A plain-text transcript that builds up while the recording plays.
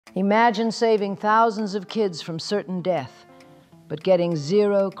Imagine saving thousands of kids from certain death, but getting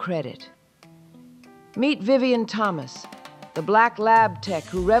zero credit. Meet Vivien Thomas, the black lab tech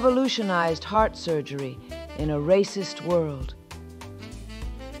who revolutionized heart surgery in a racist world.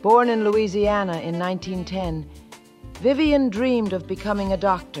 Born in Louisiana in 1910, Vivien dreamed of becoming a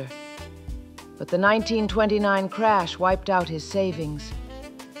doctor, but the 1929 crash wiped out his savings.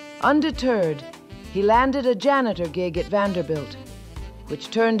 Undeterred, he landed a janitor gig at Vanderbilt, which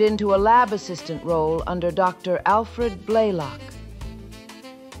turned into a lab assistant role under Dr. Alfred Blalock.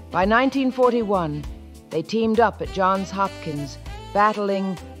 By 1941, they teamed up at Johns Hopkins,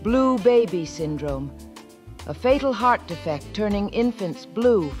 battling blue baby syndrome, a fatal heart defect turning infants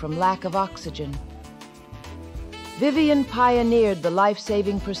blue from lack of oxygen. Vivien pioneered the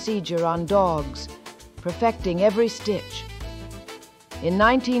life-saving procedure on dogs, perfecting every stitch. In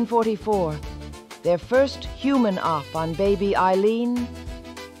 1944, their first human op on baby Eileen,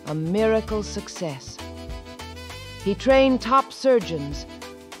 a miracle success. He trained top surgeons,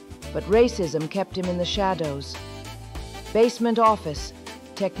 but racism kept him in the shadows. Basement office,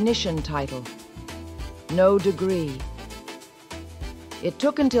 technician title, no degree. It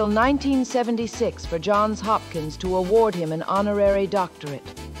took until 1976 for Johns Hopkins to award him an honorary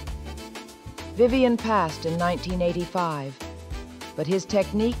doctorate. Vivien passed in 1985, but his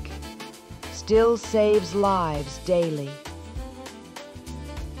technique still saves lives daily.